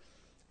before,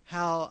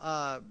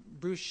 how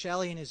Bruce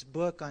Shelley in his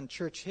book on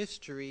church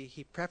history,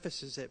 he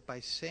prefaces it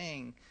by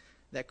saying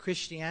that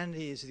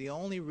Christianity is the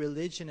only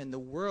religion in the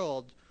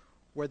world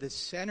where the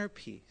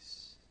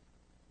centerpiece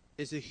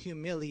is the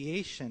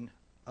humiliation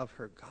of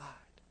her God.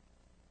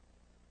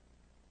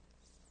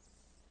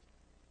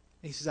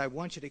 And he says, I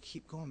want you to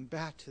keep going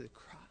back to the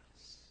cross.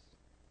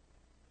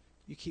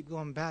 You keep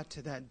going back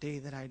to that day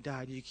that I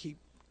died. You keep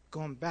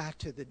going back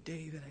to the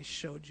day that I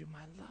showed you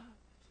my love.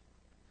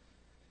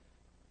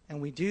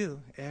 And we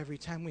do every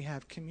time we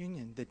have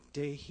communion, the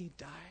day he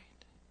died,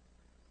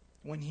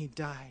 when he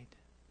died.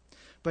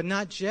 But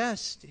not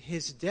just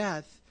his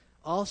death,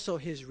 also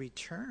his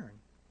return.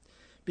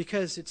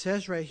 Because it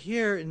says right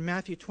here in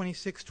Matthew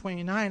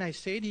 26:29, I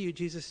say to you,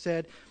 Jesus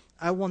said,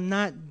 I will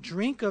not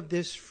drink of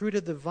this fruit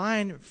of the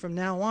vine from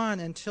now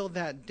on until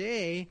that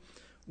day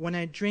when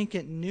I drink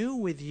it new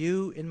with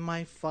you in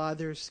my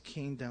Father's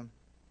kingdom.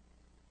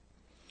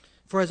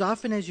 For as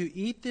often as you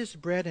eat this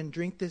bread and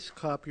drink this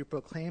cup, you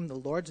proclaim the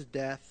Lord's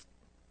death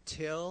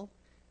till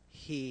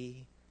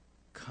he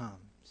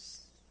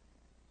comes.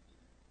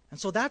 And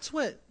so that's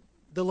what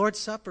the Lord's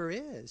Supper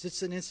is.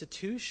 It's an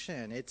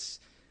institution. It's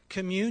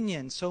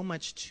communion, so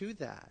much to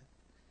that.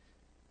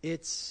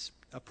 It's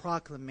a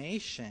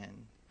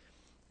proclamation.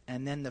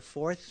 And then the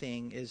fourth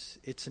thing is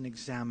it's an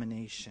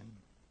examination.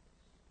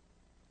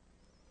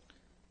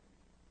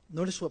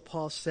 Notice what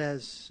Paul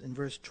says in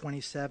verse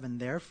 27.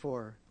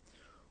 Therefore,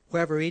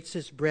 whoever eats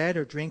this bread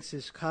or drinks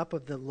this cup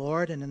of the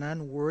Lord in an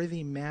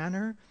unworthy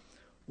manner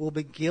will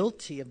be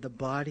guilty of the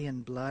body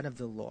and blood of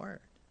the Lord.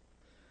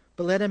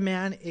 But let a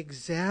man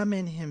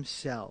examine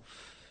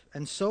himself,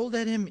 and so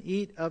let him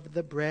eat of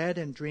the bread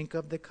and drink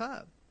of the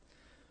cup.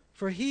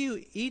 For he who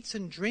eats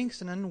and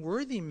drinks in an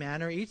unworthy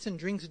manner eats and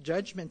drinks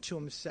judgment to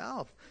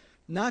himself,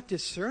 not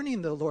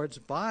discerning the Lord's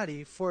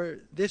body. For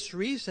this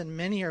reason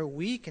many are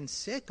weak and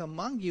sick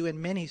among you,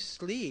 and many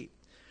sleep.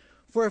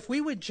 For if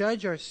we would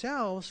judge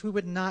ourselves, we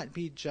would not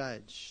be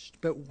judged.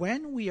 But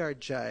when we are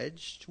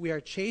judged, we are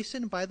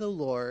chastened by the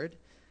Lord,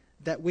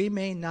 that we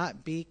may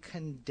not be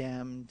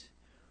condemned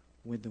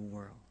with the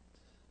world.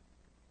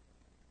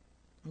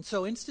 And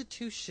so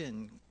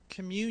institution,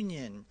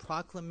 communion,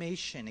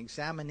 proclamation,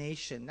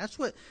 examination, that's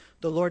what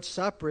the Lord's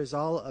Supper is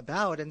all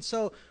about. And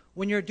so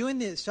when you're doing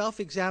the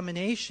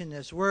self-examination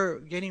as we're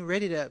getting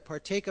ready to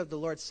partake of the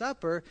Lord's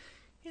Supper,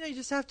 you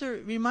just have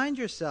to remind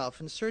yourself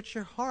and search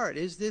your heart.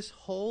 Is this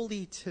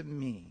holy to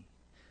me?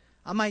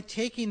 Am I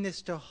taking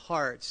this to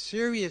heart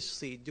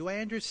seriously? Do I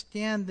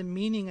understand the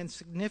meaning and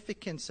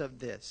significance of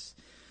this?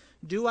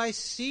 Do I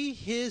see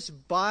his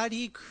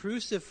body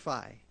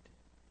crucified?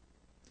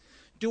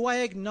 Do I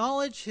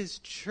acknowledge his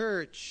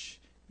church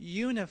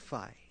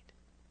unified?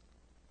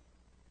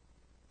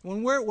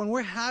 When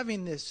we're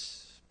having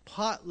this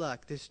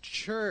potluck, this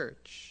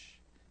church,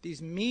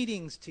 these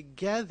meetings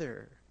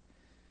together,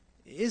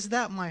 is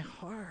that my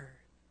heart?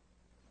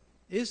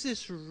 Is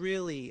this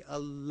really a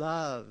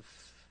love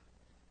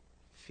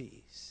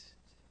feast?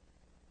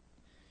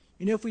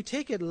 If we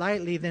take it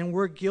lightly, then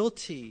we're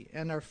guilty,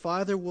 and our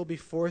Father will be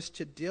forced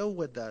to deal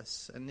with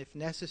us, and if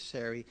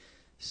necessary,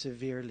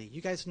 severely.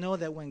 You guys know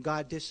that when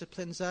God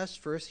disciplines us,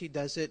 first he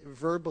does it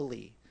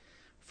verbally.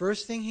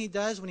 First thing he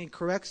does when he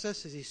corrects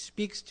us is he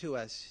speaks to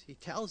us. He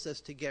tells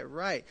us to get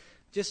right.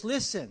 Just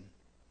listen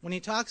when he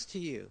talks to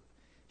you.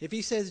 If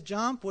he says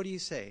jump, what do you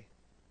say?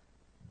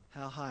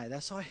 How high?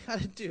 That's all I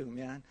got to do,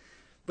 man.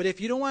 But if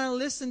you don't want to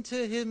listen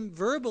to him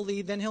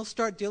verbally, then he'll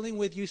start dealing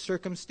with you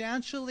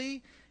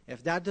circumstantially.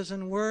 If that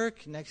doesn't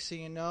work, next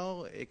thing you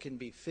know, it can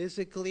be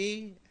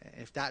physically.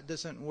 If that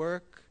doesn't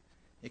work,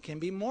 it can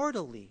be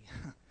mortally.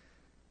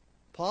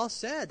 Paul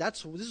said,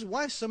 this is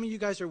why some of you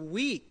guys are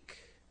weak.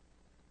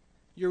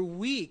 You're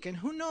weak. And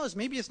who knows,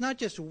 maybe it's not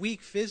just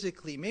weak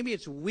physically. Maybe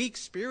it's weak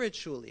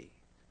spiritually.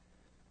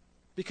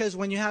 Because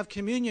when you have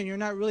communion, you're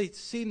not really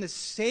seeing the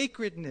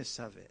sacredness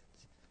of it.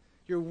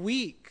 You're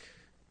weak.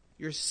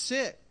 You're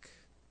sick.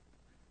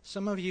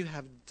 Some of you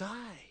have died.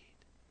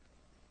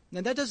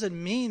 Now, that doesn't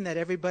mean that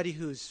everybody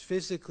who's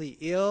physically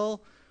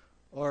ill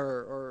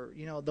or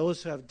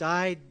those who have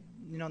died,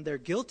 they're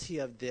guilty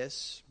of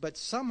this, but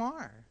some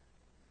are.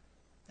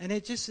 And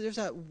there's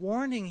that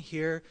warning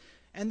here,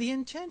 and the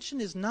intention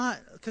is not,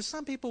 because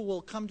some people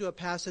will come to a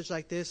passage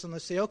like this and they'll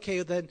say,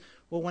 okay, then,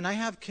 well, when I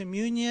have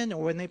communion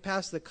or when they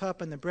pass the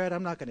cup and the bread,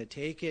 I'm not going to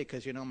take it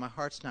because, my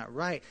heart's not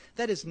right.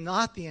 That is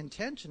not the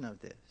intention of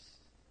this.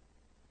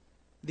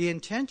 The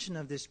intention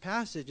of this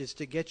passage is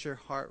to get your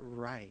heart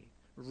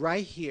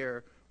right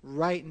here,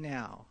 right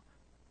now.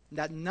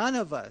 That none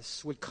of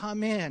us would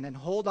come in and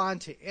hold on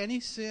to any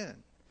sin.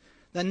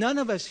 That none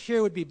of us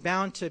here would be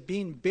bound to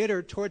being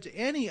bitter towards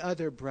any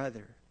other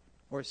brother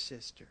or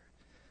sister.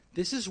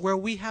 This is where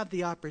we have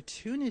the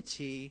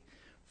opportunity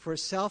for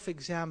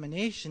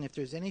self-examination. If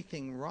there's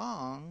anything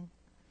wrong,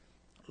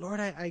 Lord,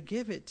 I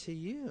give it to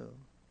you.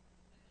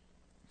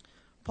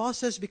 Paul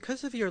says,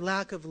 because of your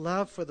lack of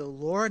love for the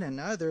Lord and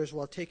others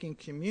while taking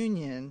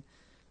communion,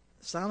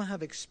 some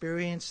have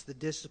experienced the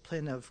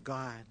discipline of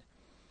God.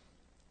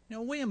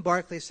 William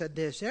Barclay said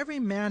this, every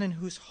man in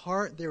whose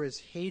heart there is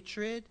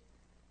hatred,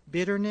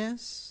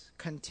 bitterness,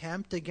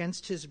 contempt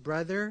against his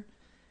brother,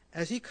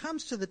 as he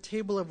comes to the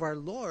table of our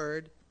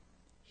Lord,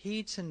 he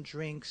eats and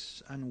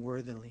drinks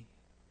unworthily.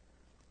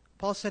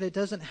 Paul said it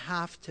doesn't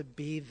have to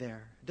be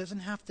there. It doesn't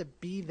have to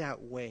be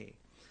that way.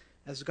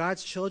 As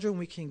God's children,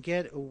 we can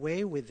get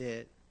away with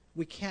it.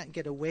 We can't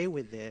get away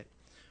with it.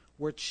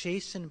 We're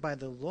chastened by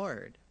the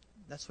Lord.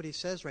 That's what he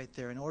says right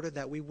there, in order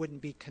that we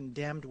wouldn't be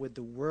condemned with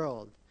the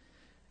world.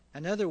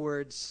 In other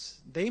words,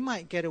 they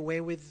might get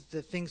away with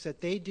the things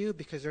that they do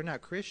because they're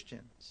not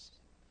Christians.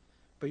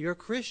 But you're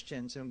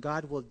Christians, and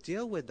God will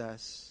deal with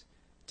us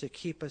to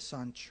keep us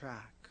on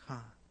track.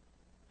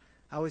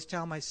 I always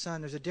tell my son,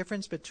 there's a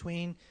difference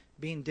between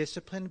being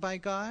disciplined by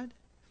God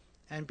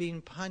and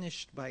being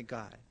punished by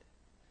God.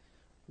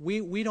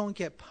 We don't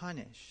get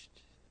punished.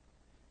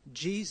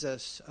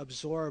 Jesus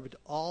absorbed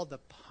all the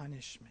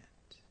punishment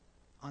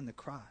on the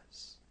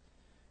cross.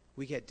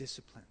 We get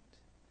disciplined.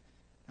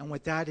 And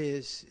what that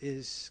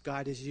is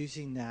God is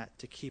using that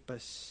to keep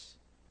us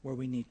where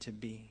we need to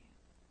be.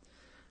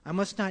 I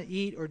must not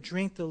eat or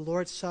drink the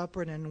Lord's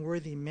Supper in an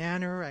unworthy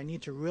manner. I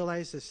need to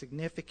realize the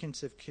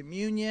significance of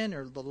communion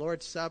or the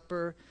Lord's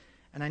Supper.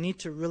 And I need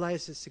to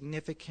realize the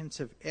significance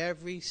of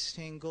every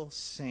single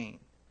saint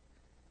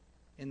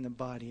in the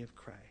body of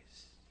Christ.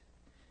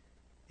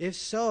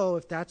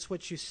 If that's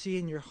what you see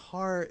in your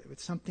heart, if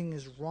something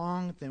is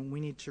wrong, then we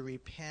need to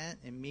repent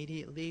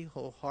immediately,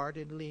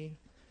 wholeheartedly.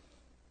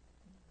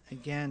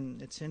 Again,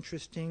 it's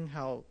interesting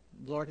how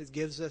the Lord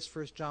gives us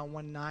 1 John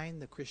 1:9,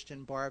 the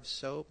Christian bar of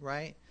soap,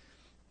 right?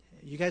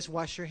 You guys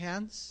wash your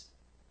hands?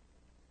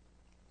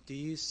 Do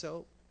you use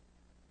soap?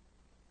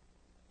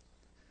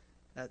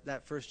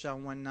 That 1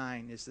 John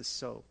 1:9 is the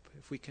soap.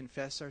 If we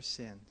confess our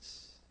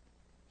sins,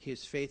 He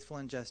is faithful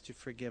and just to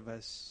forgive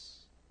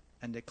us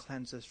and to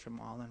cleanse us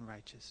from all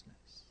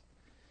unrighteousness.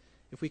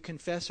 If we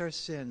confess our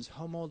sins,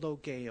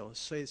 homologeo,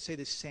 so say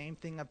the same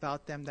thing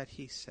about them that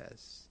He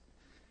says.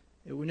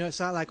 We know it's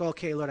not like,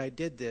 okay, Lord, I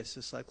did this.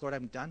 It's like, Lord,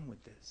 I'm done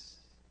with this.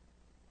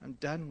 I'm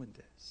done with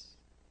this.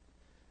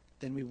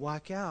 Then we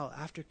walk out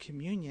after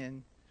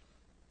communion,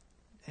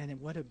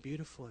 and what a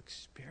beautiful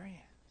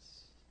experience.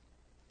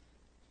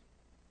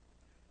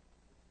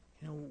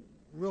 You know,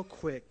 real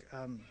quick,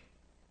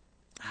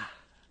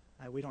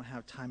 we don't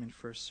have time in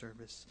first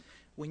service.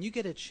 When you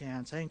get a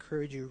chance, I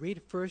encourage you,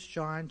 read 1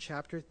 John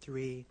chapter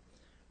 3,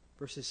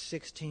 verses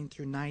 16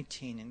 through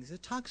 19. And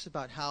it talks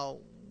about how,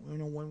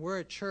 when we're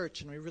a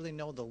church and we really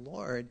know the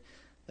Lord,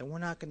 that we're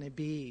not going to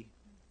be,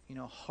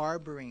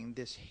 harboring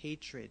this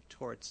hatred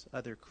towards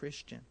other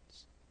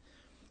Christians.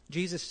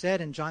 Jesus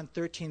said in John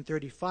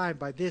 13:35,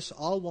 "By this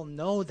all will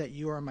know that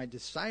you are my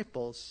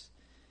disciples,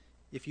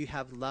 if you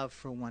have love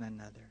for one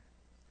another."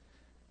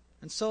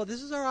 And so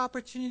this is our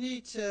opportunity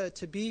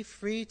to be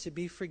free, to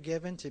be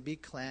forgiven, to be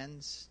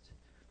cleansed.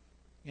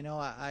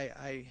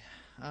 I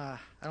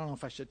don't know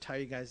if I should tell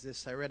you guys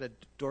this. I read a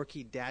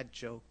dorky dad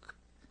joke.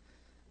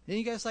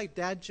 Any of you guys like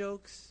dad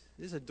jokes?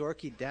 This is a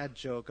dorky dad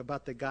joke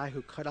about the guy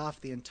who cut off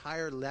the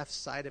entire left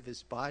side of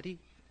his body.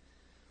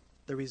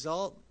 The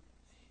result,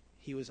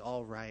 he was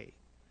all right.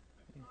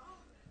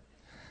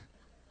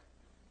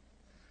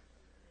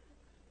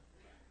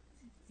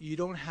 You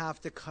don't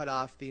have to cut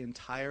off the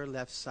entire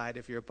left side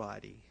of your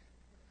body.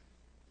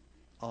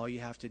 All you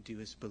have to do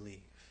is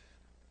believe.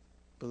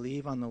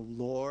 Believe on the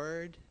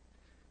Lord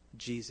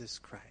Jesus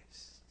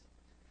Christ.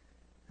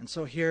 And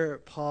so here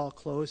Paul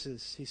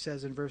closes. He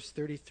says in verse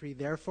 33,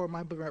 "Therefore,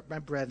 my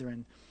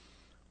brethren,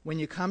 when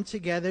you come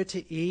together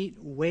to eat,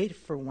 wait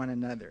for one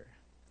another.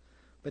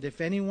 But if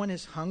anyone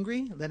is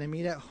hungry, let him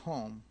eat at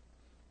home,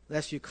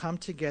 lest you come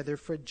together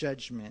for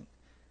judgment,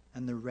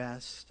 and the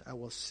rest I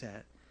will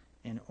set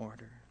in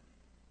order."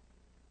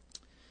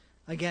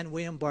 Again,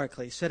 William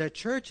Barclay said, "A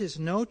church is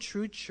no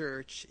true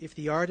church if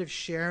the art of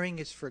sharing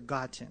is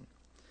forgotten.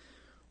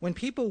 When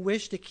people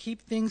wish to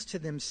keep things to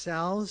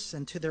themselves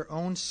and to their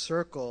own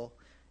circle,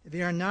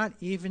 they are not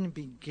even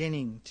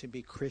beginning to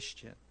be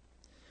Christian.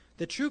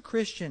 The true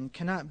Christian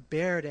cannot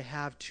bear to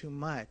have too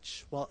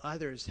much while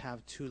others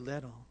have too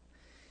little.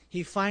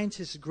 He finds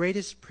his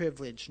greatest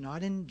privilege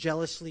not in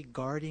jealously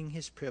guarding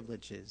his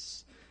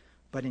privileges,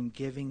 but in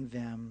giving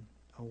them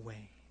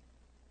away."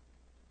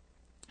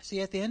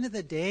 See, at the end of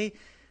the day,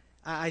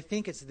 I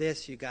think it's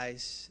this, you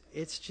guys.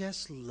 It's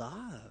just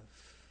love.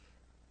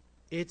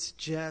 It's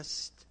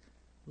just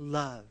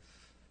love.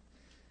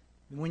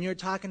 When you're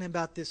talking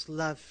about this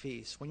love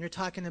feast, when you're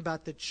talking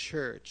about the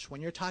church, when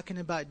you're talking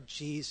about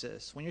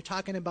Jesus, when you're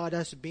talking about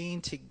us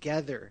being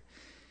together,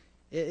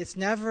 it's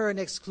never an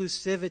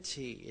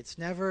exclusivity. It's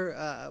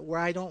never where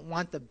I don't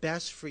want the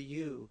best for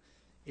you.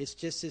 It's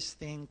just this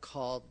thing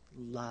called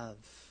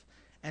love.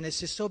 And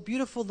it's just so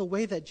beautiful the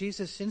way that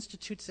Jesus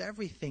institutes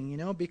everything,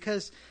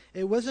 because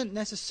it wasn't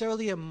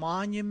necessarily a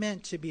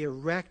monument to be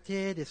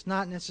erected. It's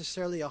not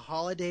necessarily a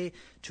holiday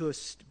to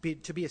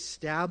be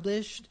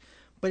established,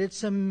 but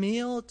it's a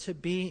meal to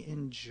be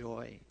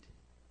enjoyed.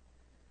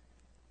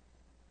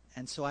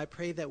 And so I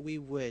pray that we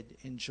would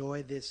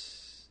enjoy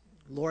this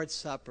Lord's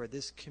Supper,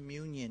 this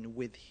communion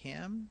with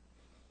Him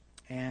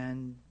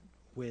and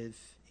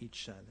with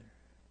each other.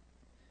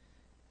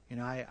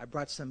 I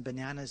brought some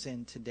bananas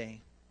in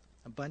today.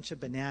 A bunch of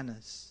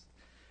bananas.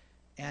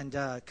 And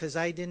because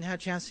I didn't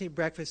have a chance to eat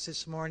breakfast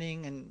this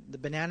morning, and the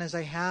bananas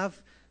I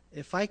have,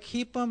 if I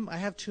keep them, I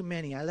have too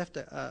many.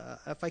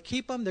 If I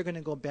keep them, they're going to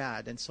go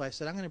bad. And so I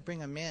said, I'm going to bring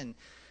them in.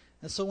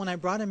 And so when I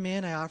brought them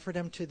in, I offered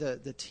them to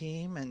the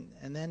team.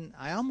 And then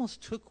I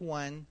almost took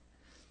one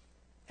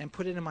and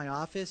put it in my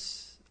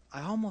office.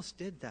 I almost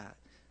did that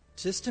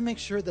just to make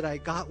sure that I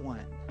got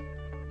one.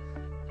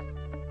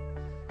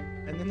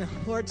 And then the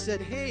Lord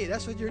said, "Hey,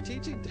 that's what you're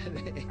teaching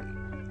today."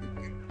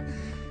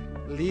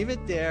 Leave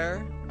it there,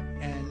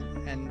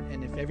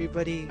 and if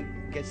everybody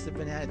gets the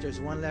banana, if there's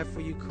one left for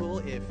you, cool.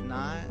 If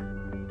not,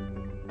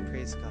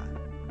 praise God,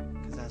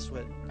 because that's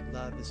what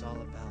love is all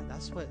about.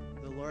 That's what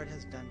the Lord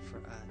has done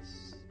for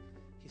us.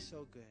 He's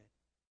so good.